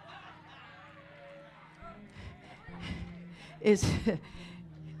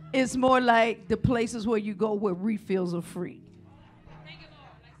 It's more like the places where you go where refills are free.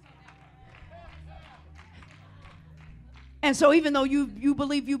 And so even though you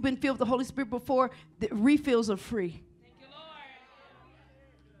believe you've been filled with the Holy Spirit before, the refills are free. Thank you, Lord.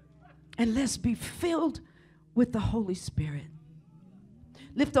 And let's be filled with the Holy Spirit.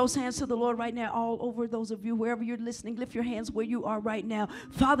 Lift those hands to the Lord right now, all over those of you, wherever you're listening. Lift your hands where you are right now.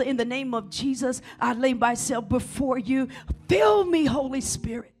 Father, in the name of Jesus, I lay myself before you. Fill me, Holy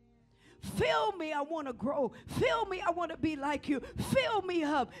Spirit. Fill me, I want to grow. Fill me, I want to be like you. Fill me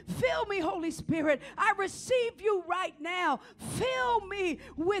up. Fill me, Holy Spirit. I receive you right now. Fill me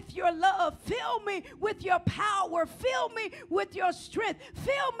with your love. Fill me with your power. Fill me with your strength.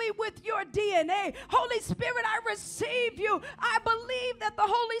 Fill me with your DNA. Holy Spirit, I receive you. I believe that the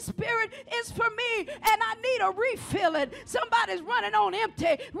Holy Spirit is for me, and I need a refilling. Somebody's running on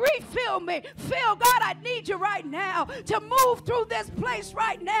empty. Refill me. Fill, God, I need you right now to move through this place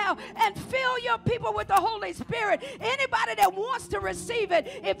right now and fill your people with the Holy Spirit. Anybody that wants to receive it,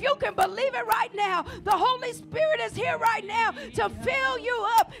 if you can believe it right now, the Holy Spirit is here right now to fill you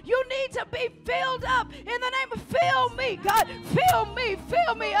up. You need to be filled up in the name of fill me, God. Fill me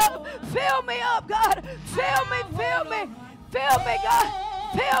up. Fill me up, God. Fill me, God.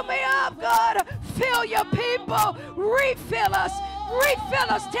 Fill me up, God. Fill your people. Refill us. Refill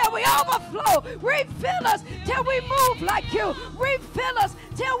us till we overflow. Refill us till we move like you. Refill us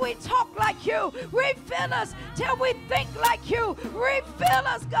till we talk like you. Refill us till we think like you. Refill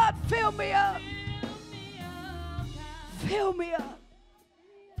us, God. Fill me up. Fill me up.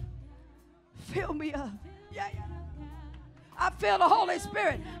 Fill me up. Yeah. I feel the Holy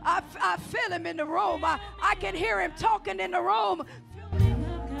Spirit. I feel him in the room. I can hear him talking in the room.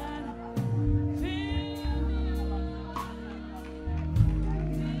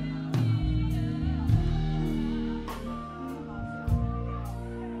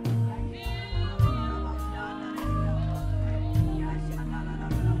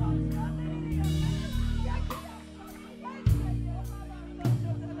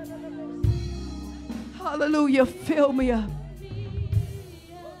 Hallelujah. Fill me up.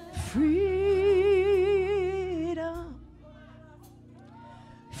 Freedom.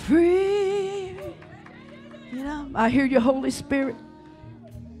 Freedom. I hear your Holy Spirit.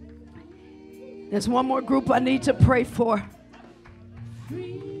 There's one more group I need to pray for.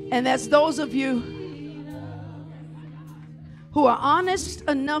 And that's those of you who are honest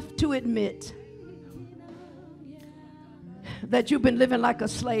enough to admit that you've been living like a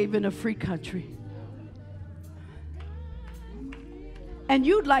slave in a free country. And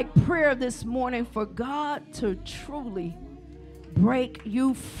you'd like prayer this morning for God to truly break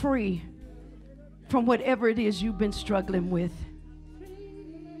you free from whatever it is you've been struggling with.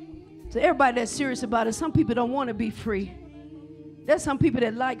 So everybody that's serious about it, some people don't want to be free. There's some people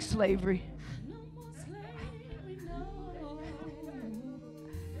that like slavery.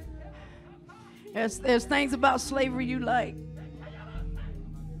 There's things about slavery you like.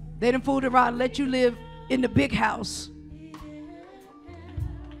 They done fooled around and let you live in the big house.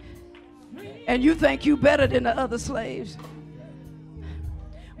 And you think you better than the other slaves.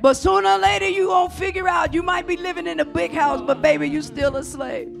 But sooner or later you gonna figure out you might be living in a big house, but baby, you still a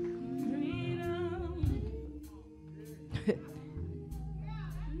slave.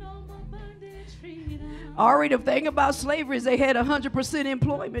 Already the thing about slavery is they had 100%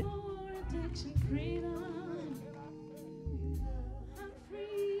 employment.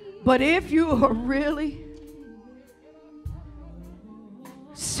 But if you are really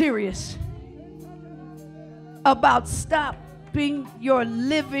serious about stopping your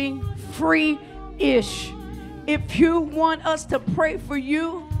living free-ish, if you want us to pray for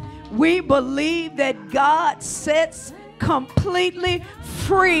you, we believe that God sets completely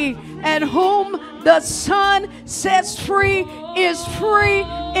free, and whom the Son sets free is free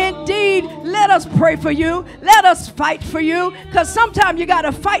indeed. Let us pray for you. Let us fight for you, because sometimes you got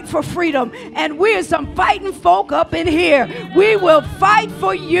to fight for freedom, and we're some fighting folk up in here. We will fight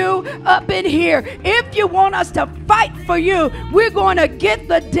for you up in here. If you want us to fight for you, we're going to get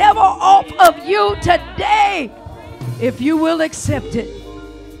the devil off of you today, if you will accept it.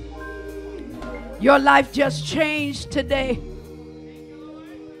 Your life just changed today.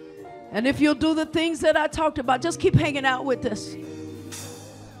 And if you'll do the things that I talked about, just keep hanging out with us.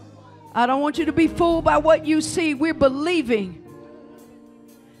 I don't want you to be fooled by what you see. We're believing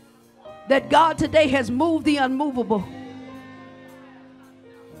that God today has moved the unmovable,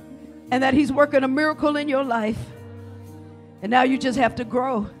 and that he's working a miracle in your life. And now you just have to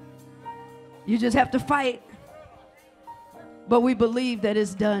grow. You just have to fight. But we believe that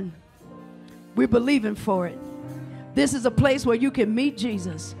it's done. We're believing for it. This is a place where you can meet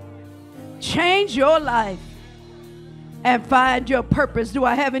Jesus, change your life, and find your purpose. Do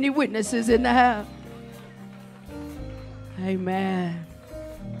I have any witnesses in the house? Amen.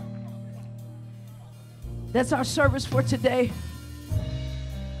 That's our service for today.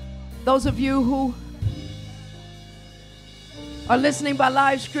 Those of you who are listening by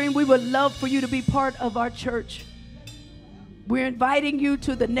live stream, we would love for you to be part of our church. We're inviting you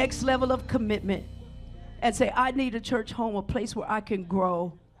to the next level of commitment and say, I need a church home, a place where I can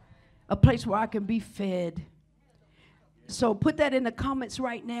grow, a place where I can be fed. So put that in the comments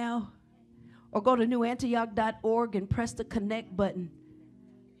right now, or go to newantioch.org and press the connect button.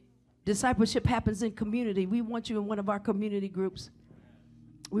 Discipleship happens in community. We want you in one of our community groups.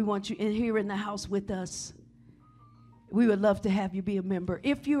 We want you in here in the house with us. We would love to have you be a member.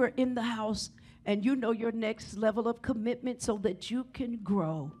 If you are in the house and you know your next level of commitment so that you can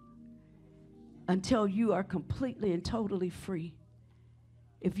grow until you are completely and totally free.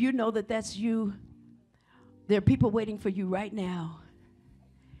 If you know that that's you, there are people waiting for you right now,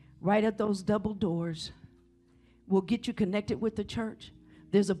 right at those double doors. We'll get you connected with the church.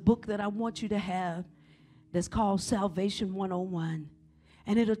 There's a book that I want you to have that's called Salvation 101.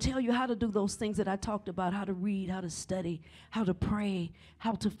 And it'll tell you how to do those things that I talked about, how to read, how to study, how to pray,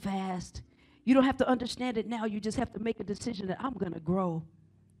 how to fast. You don't have to understand it now. You just have to make a decision that I'm going to grow.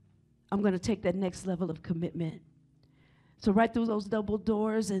 I'm going to take that next level of commitment. So right through those double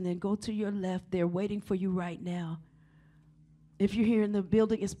doors and then go to your left. They're waiting for you right now. If you're here in the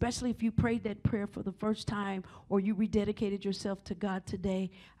building, especially if you prayed that prayer for the first time or you rededicated yourself to God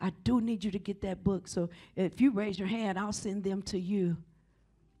today, I do need you to get that book. So if you raise your hand, I'll send them to you.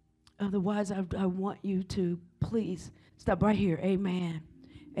 Otherwise, I want you to please stop right here. Amen.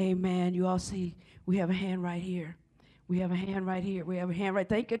 Amen. You all see we have a hand right here. We have a hand right here. We have a hand right.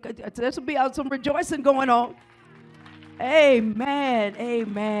 Thank you. There will be some rejoicing going on. Amen.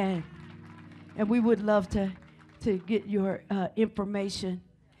 Amen. And we would love to get your information.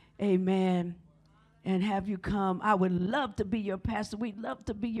 Amen. And have you come. I would love to be your pastor. We'd love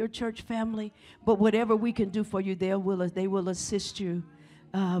to be your church family. But whatever we can do for you, they will assist you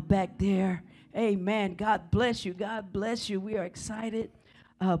back there. Amen. God bless you. God bless you. We are excited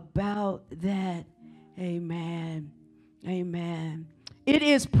about that. Amen. Amen. It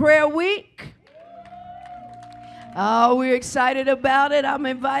is prayer week. Oh, we're excited about it. I'm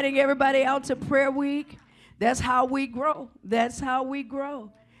inviting everybody out to prayer week. That's how we grow. That's how we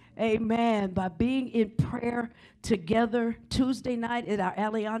grow. Amen. By being in prayer together Tuesday night at our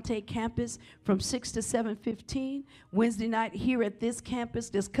Aliante campus from 6 to 7:15. Wednesday night here at this campus.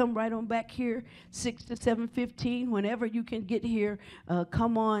 Just come right on back here, 6 to 7:15. Whenever you can get here,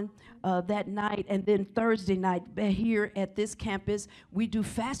 come on that night. And then Thursday night here at this campus, we do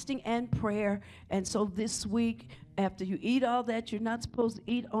fasting and prayer. And so this week, after you eat all that you're not supposed to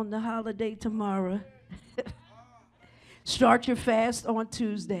eat on the holiday tomorrow, start your fast on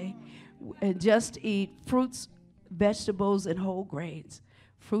Tuesday and just eat fruits, vegetables, and whole grains.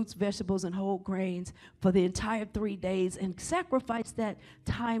 Fruits, vegetables, and whole grains for the entire 3 days and sacrifice that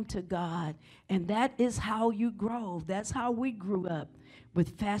time to God. And that is how you grow. That's how we grew up,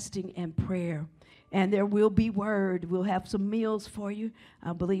 with fasting and prayer. And there will be word. We'll have some meals for you.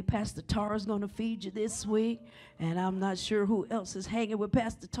 I believe Pastor Tara's going to feed you this week. And I'm not sure who else is hanging with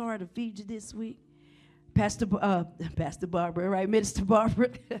Pastor Tara to feed you this week. Pastor Barbara, right? Minister Barbara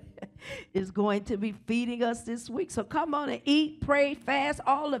is going to be feeding us this week. So come on and eat, pray, fast,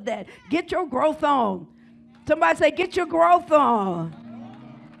 all of that. Get your growth on. Somebody say, get your growth on.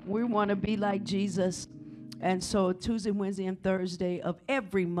 We want to be like Jesus. And so Tuesday, Wednesday, and Thursday of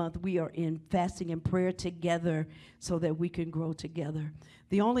every month, we are in fasting and prayer together so that we can grow together.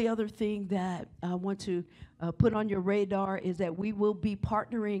 The only other thing that I want to put on your radar is that we will be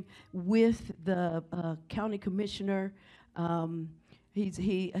partnering with the county commissioner.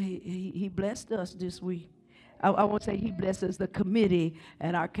 He blessed us this week. I won't say he blessed us, the committee,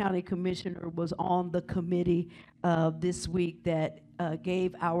 and our county commissioner was on the committee this week that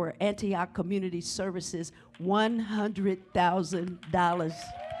gave our Antioch Community Services $100,000.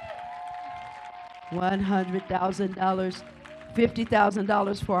 $100,000.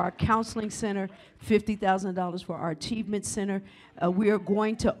 $50,000 for our counseling center, $50,000 for our achievement center. We are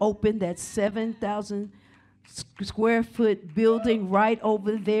going to open that 7,000 square foot building right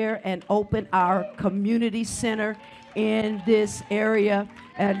over there and open our community center in this area.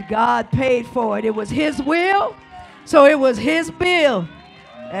 And God paid for it. It was His will, so it was His bill.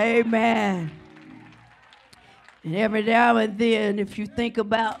 Amen. And every now and then, if you think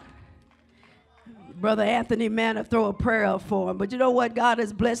about Brother Anthony Manna, throw a prayer up for him. But you know what? God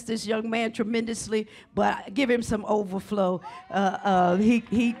has blessed this young man tremendously, but give him some overflow.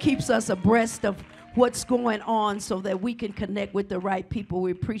 He keeps us abreast of what's going on so that we can connect with the right people.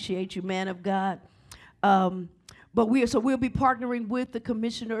 We appreciate you, man of God. But we'll be partnering with the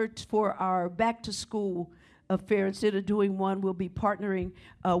commissioner for our back to school affair. Instead of doing one, we'll be partnering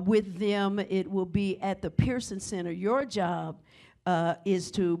with them. It will be at the Pearson Center. Your job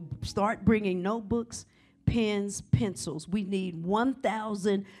is to start bringing notebooks, pens, pencils. We need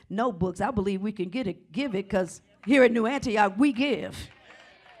 1,000 notebooks. I believe we can give it because here at New Antioch, we give.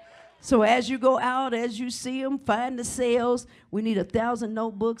 So as you go out, as you see them, find the sales. We need 1,000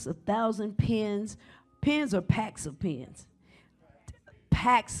 notebooks, 1,000 pens. Pens or packs of pens?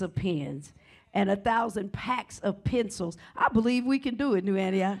 Packs of pens. And 1,000 packs of pencils. I believe we can do it, New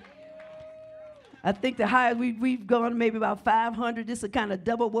Antioch. I think the highest we've gone maybe about 500. This is kind of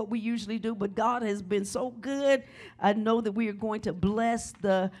double what we usually do, but God has been so good. I know that we are going to bless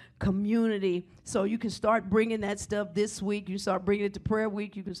the community. So you can start bringing that stuff this week. You start bringing it to prayer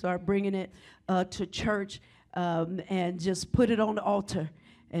week. You can start bringing it to church and just put it on the altar.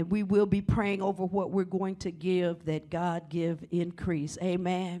 And we will be praying over what we're going to give, that God give increase.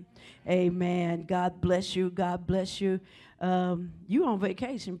 Amen. Amen. God bless you. God bless you. You on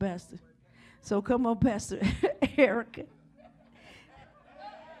vacation, Pastor. So come on, Pastor Erica.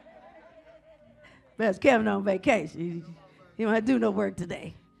 Pastor Kevin on vacation. You don't have to do no work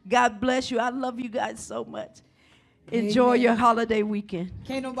today. God bless you. I love you guys so much. Enjoy your holiday weekend.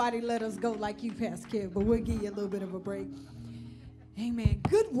 Can't nobody let us go like you, Pastor Kevin, but we'll give you a little bit of a break. Amen.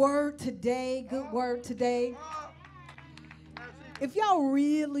 Good word today. Good word today. If y'all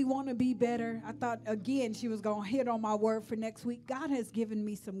really want to be better, I thought, again, she was going to hit on my word for next week. God has given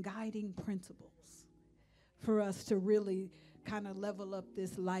me some guiding principles for us to really kind of level up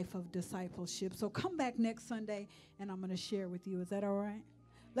this life of discipleship. So come back next Sunday, and I'm going to share with you. Is that all right?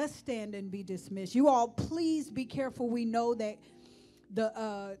 Let's stand and be dismissed. You all, please be careful. We know that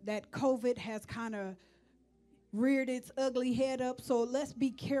that COVID has kind of reared its ugly head up. So let's be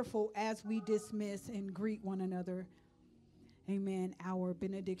careful as we dismiss and greet one another. Amen. Our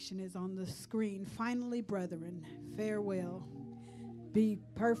benediction is on the screen. Finally, brethren, farewell. Be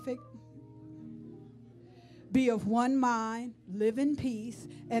perfect. Be of one mind. Live in peace.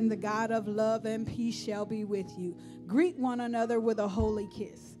 And the God of love and peace shall be with you. Greet one another with a holy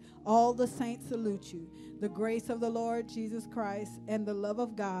kiss. All the saints salute you. The grace of the Lord Jesus Christ and the love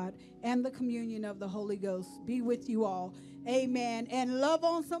of God and the communion of the Holy Ghost be with you all. Amen. And love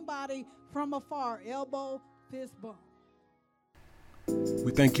on somebody from afar. Elbow, fist bump.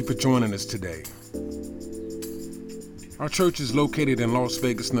 We thank you for joining us today. Our church is located in Las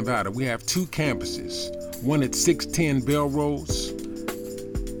Vegas, Nevada. We have 2 campuses, one at 610 Belrose,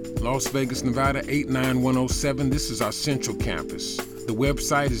 Las Vegas, Nevada, 89107. This is our central campus. The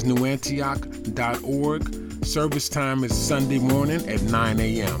website is newantioch.org. Service time is Sunday morning at 9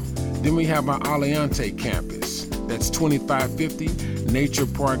 a.m. Then we have our Aliante campus. That's 2550 Nature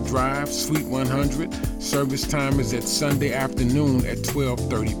Park Drive, Suite 100. Service time is at Sunday afternoon at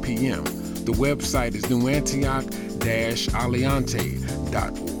 12:30 p.m. The website is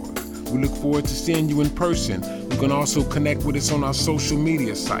newantioch-aliante.org. We look forward to seeing you in person. You can also connect with us on our social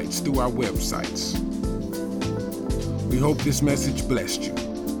media sites through our websites. We hope this message blessed you.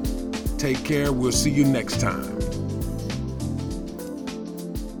 Take care. We'll see you next time.